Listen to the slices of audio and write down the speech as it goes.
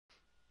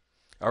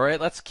All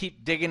right, let's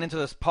keep digging into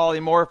this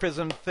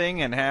polymorphism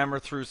thing and hammer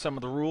through some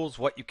of the rules,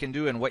 what you can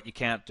do and what you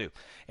can't do.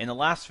 In the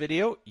last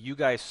video, you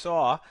guys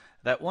saw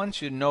that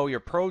once you know your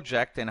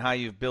project and how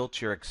you've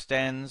built your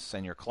extends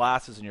and your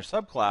classes and your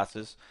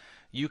subclasses,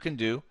 you can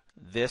do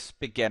this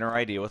beginner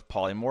idea with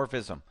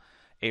polymorphism.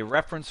 A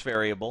reference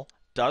variable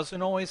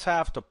doesn't always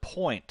have to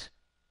point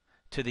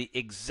to the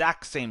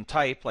exact same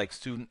type, like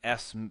student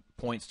S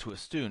points to a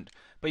student,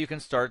 but you can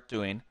start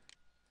doing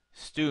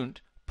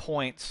student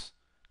points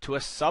to a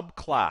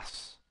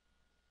subclass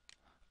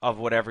of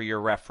whatever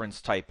your reference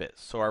type is.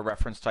 So our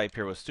reference type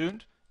here was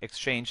student.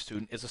 Exchange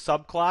student is a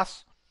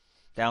subclass.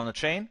 Down the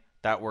chain,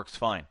 that works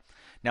fine.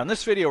 Now in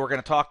this video, we're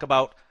going to talk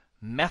about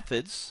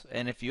methods,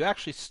 and if you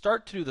actually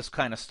start to do this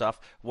kind of stuff,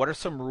 what are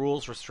some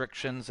rules,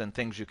 restrictions, and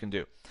things you can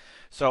do?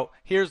 So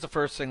here's the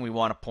first thing we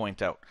want to point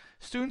out.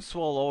 Students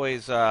will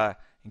always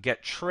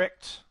get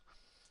tricked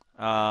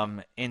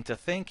into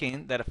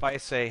thinking that if I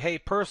say, hey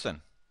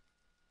person,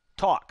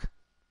 talk.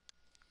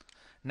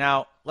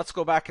 Now, let's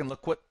go back and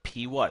look what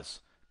P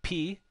was.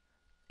 P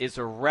is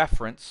a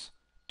reference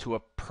to a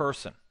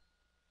person.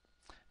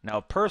 Now,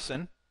 a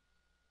person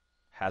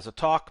has a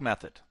talk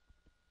method.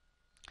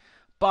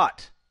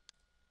 But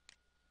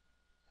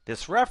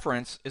this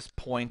reference is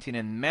pointing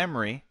in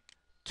memory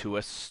to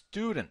a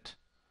student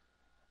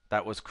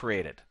that was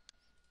created.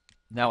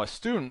 Now, a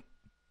student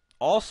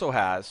also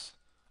has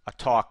a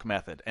talk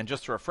method. And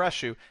just to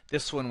refresh you,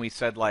 this one we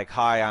said like,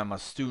 hi, I'm a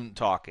student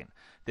talking.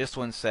 This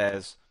one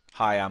says,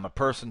 hi, I'm a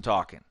person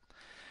talking.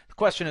 The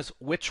question is,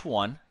 which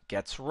one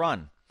gets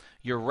run?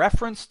 Your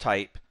reference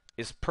type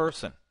is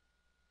person,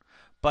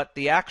 but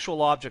the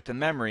actual object in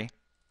memory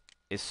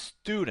is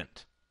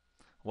student.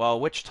 Well,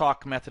 which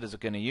talk method is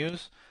it going to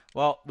use?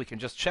 Well, we can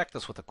just check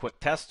this with a quick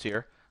test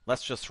here.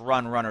 Let's just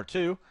run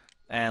runner2,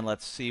 and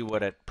let's see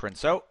what it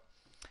prints out.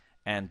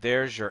 And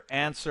there's your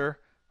answer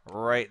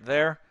right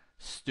there,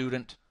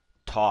 student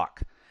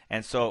talk.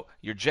 And so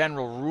your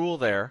general rule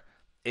there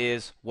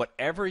is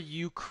whatever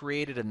you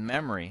created in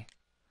memory,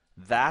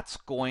 that's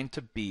going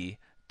to be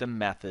the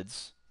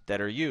methods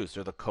that are used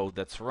or the code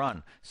that's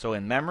run. So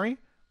in memory,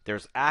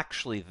 there's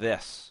actually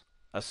this,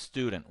 a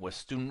student with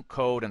student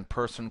code and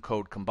person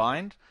code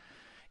combined.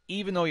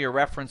 Even though your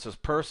reference is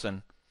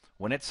person,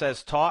 when it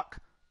says talk,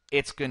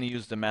 it's going to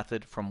use the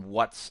method from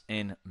what's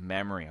in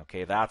memory.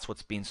 Okay, that's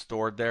what's being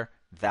stored there.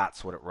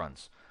 That's what it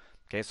runs.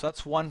 Okay, so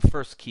that's one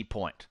first key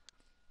point.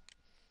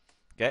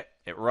 Okay,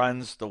 it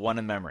runs the one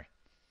in memory.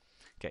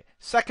 Okay,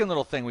 second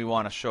little thing we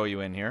want to show you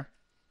in here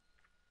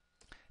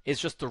is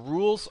just the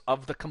rules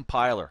of the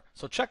compiler.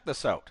 So check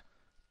this out.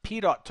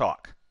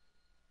 P.talk.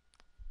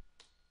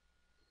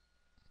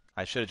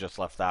 I should have just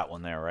left that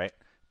one there, right?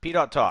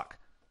 P.talk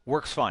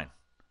works fine.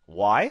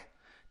 Why?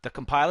 The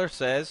compiler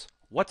says,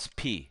 what's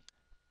P?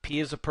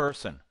 P is a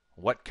person.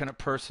 What can a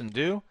person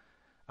do?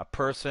 A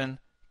person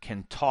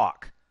can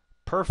talk.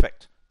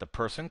 Perfect. The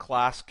person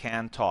class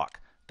can talk.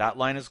 That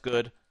line is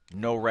good.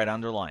 No red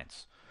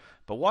underlines.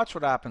 But watch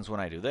what happens when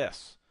I do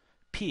this.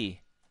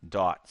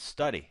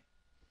 P.study.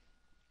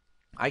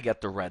 I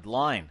get the red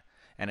line,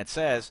 and it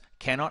says,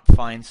 cannot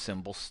find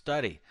symbol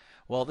study.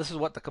 Well, this is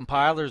what the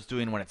compiler is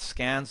doing when it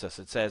scans this.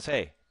 It says,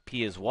 hey,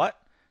 P is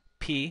what?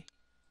 P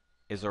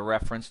is a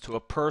reference to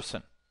a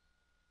person.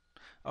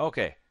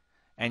 Okay,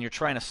 and you're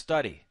trying to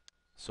study.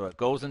 So it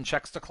goes and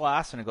checks the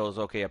class, and it goes,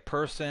 okay, a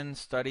person,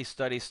 study,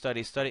 study,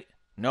 study, study.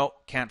 No,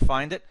 can't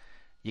find it.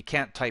 You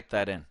can't type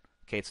that in.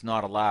 Okay, it's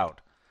not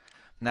allowed.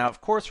 Now,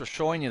 of course, we're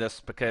showing you this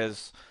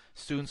because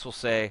students will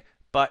say,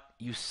 but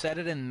you set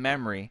it in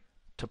memory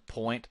to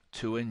point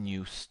to a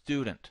new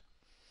student.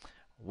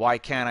 Why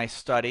can't I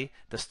study?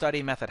 The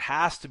study method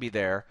has to be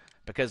there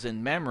because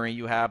in memory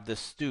you have this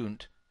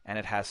student and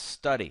it has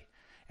study.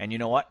 And you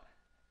know what?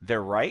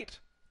 They're right.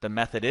 The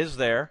method is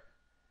there.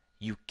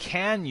 You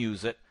can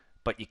use it,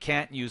 but you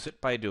can't use it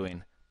by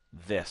doing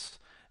this.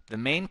 The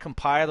main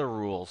compiler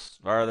rules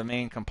are the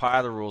main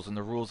compiler rules and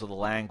the rules of the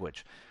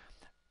language.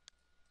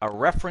 A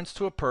reference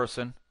to a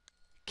person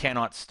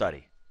cannot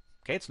study.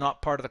 Okay, it's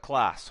not part of the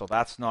class, so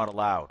that's not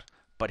allowed.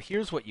 But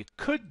here's what you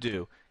could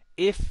do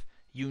if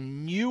you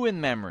knew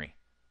in memory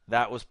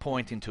that was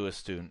pointing to a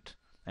student.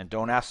 And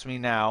don't ask me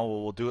now,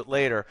 we'll do it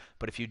later.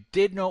 But if you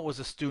did know it was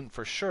a student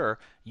for sure,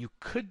 you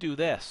could do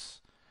this.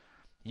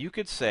 You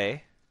could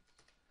say,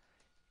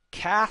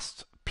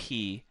 cast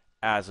P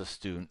as a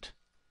student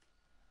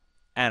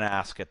and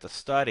ask it to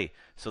study.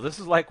 So this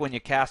is like when you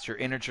cast your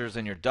integers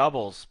and your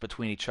doubles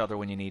between each other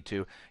when you need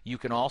to. You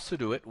can also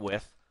do it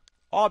with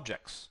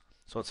objects.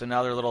 So it's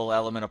another little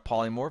element of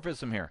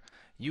polymorphism here.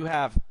 You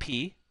have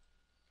P,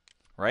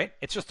 right?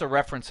 It's just a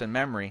reference in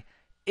memory.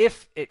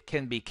 If it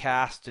can be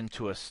cast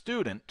into a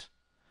student,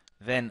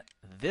 then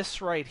this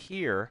right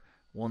here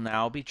will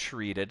now be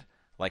treated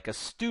like a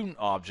student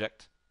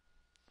object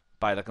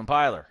by the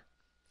compiler.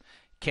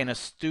 Can a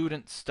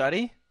student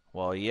study?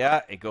 Well,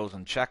 yeah, it goes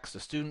and checks the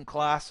student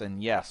class,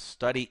 and yes,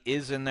 study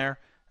is in there.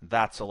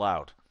 That's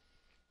allowed.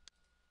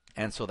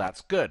 And so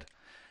that's good.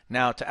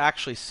 Now, to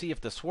actually see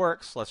if this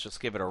works, let's just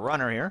give it a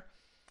runner here,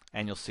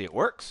 and you'll see it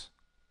works.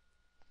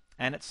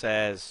 And it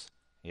says,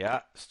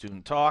 Yeah,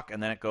 student talk,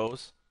 and then it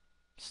goes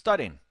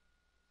studying.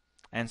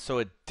 And so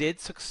it did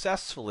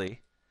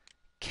successfully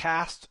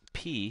cast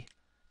P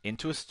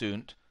into a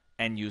student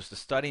and use the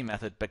study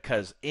method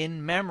because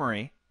in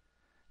memory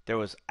there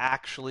was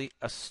actually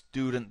a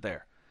student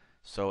there.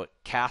 So it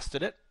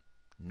casted it,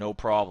 no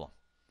problem.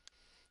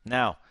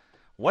 Now,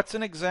 what's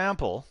an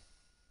example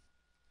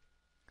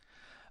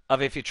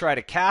of if you try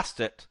to cast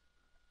it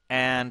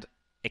and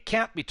it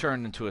can't be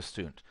turned into a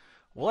student?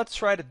 Well, let's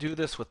try to do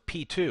this with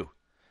P2.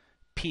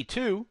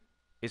 P2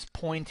 is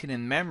pointing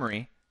in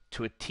memory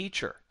to a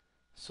teacher.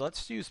 So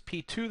let's use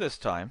P2 this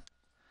time.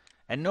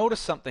 And notice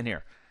something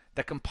here.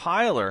 The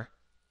compiler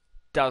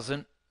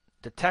doesn't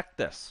detect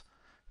this.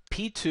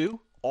 P2,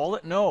 all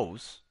it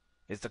knows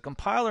is the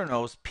compiler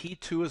knows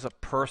P2 is a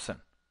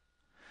person.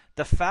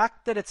 The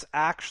fact that it's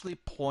actually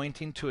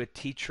pointing to a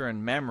teacher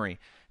in memory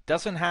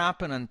doesn't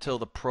happen until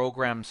the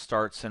program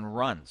starts and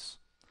runs.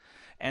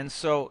 And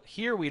so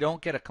here we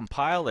don't get a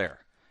compile error.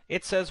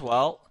 It says,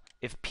 well,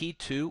 if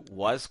P2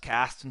 was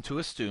cast into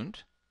a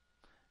student,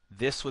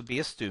 this would be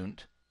a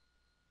student,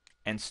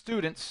 and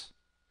students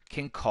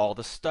can call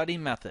the study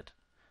method.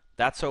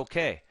 That's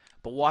okay.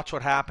 But watch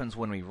what happens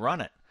when we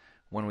run it.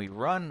 When we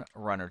run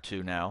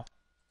runner2 now,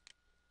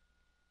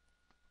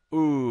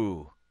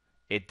 ooh,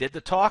 it did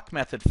the talk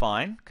method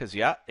fine, because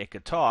yeah, it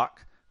could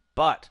talk,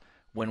 but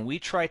when we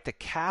try to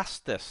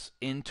cast this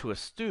into a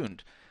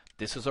student,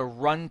 this is a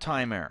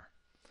runtime error.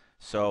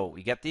 So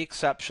we get the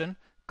exception,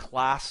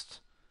 classed,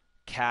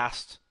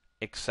 cast,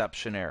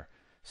 exception error.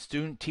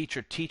 Student,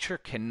 teacher, teacher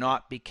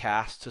cannot be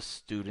cast to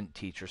student,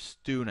 teacher,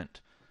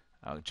 student.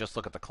 Just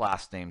look at the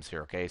class names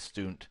here, okay?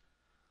 Student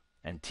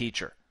and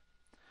teacher.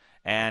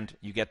 And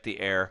you get the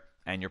error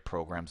and your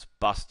program's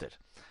busted.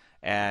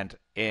 And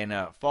in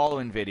a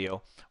following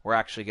video, we're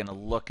actually going to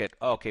look at,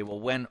 okay, well,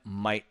 when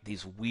might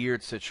these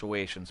weird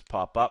situations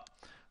pop up?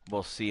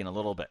 We'll see in a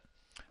little bit.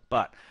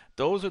 But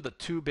those are the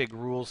two big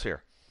rules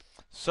here.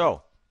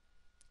 So,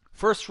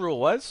 first rule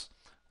was,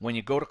 when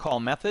you go to call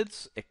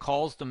methods, it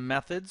calls the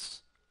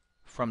methods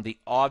from the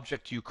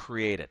object you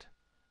created,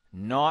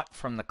 not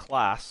from the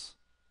class.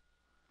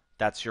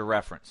 That's your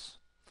reference.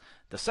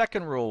 The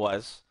second rule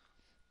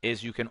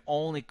is you can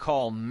only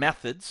call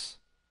methods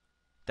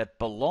that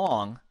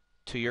belong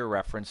to your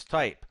reference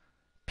type.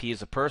 P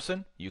is a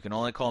person, you can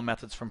only call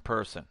methods from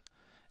person.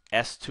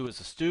 S2 is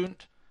a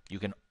student, you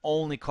can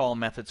only call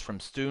methods from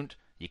student.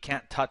 You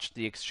can't touch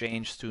the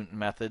exchange student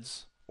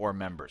methods or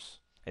members.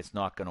 It's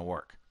not going to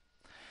work.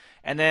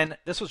 And then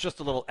this was just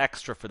a little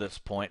extra for this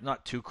point,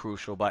 not too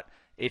crucial, but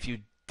if you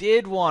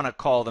did want to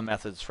call the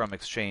methods from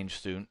exchange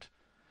student,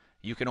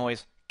 you can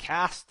always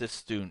cast this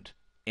student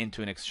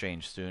into an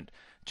exchange student,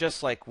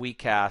 just like we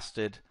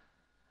casted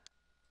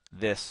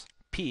this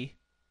P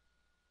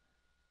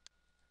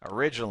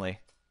originally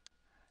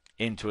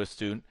into a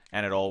student,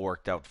 and it all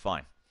worked out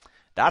fine.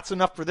 That's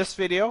enough for this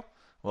video.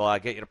 Well, I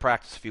get you to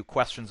practice a few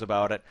questions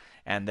about it,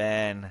 and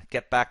then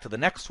get back to the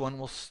next one.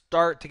 We'll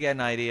start to get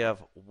an idea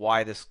of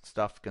why this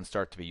stuff can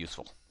start to be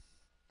useful.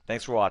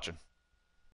 Thanks for watching.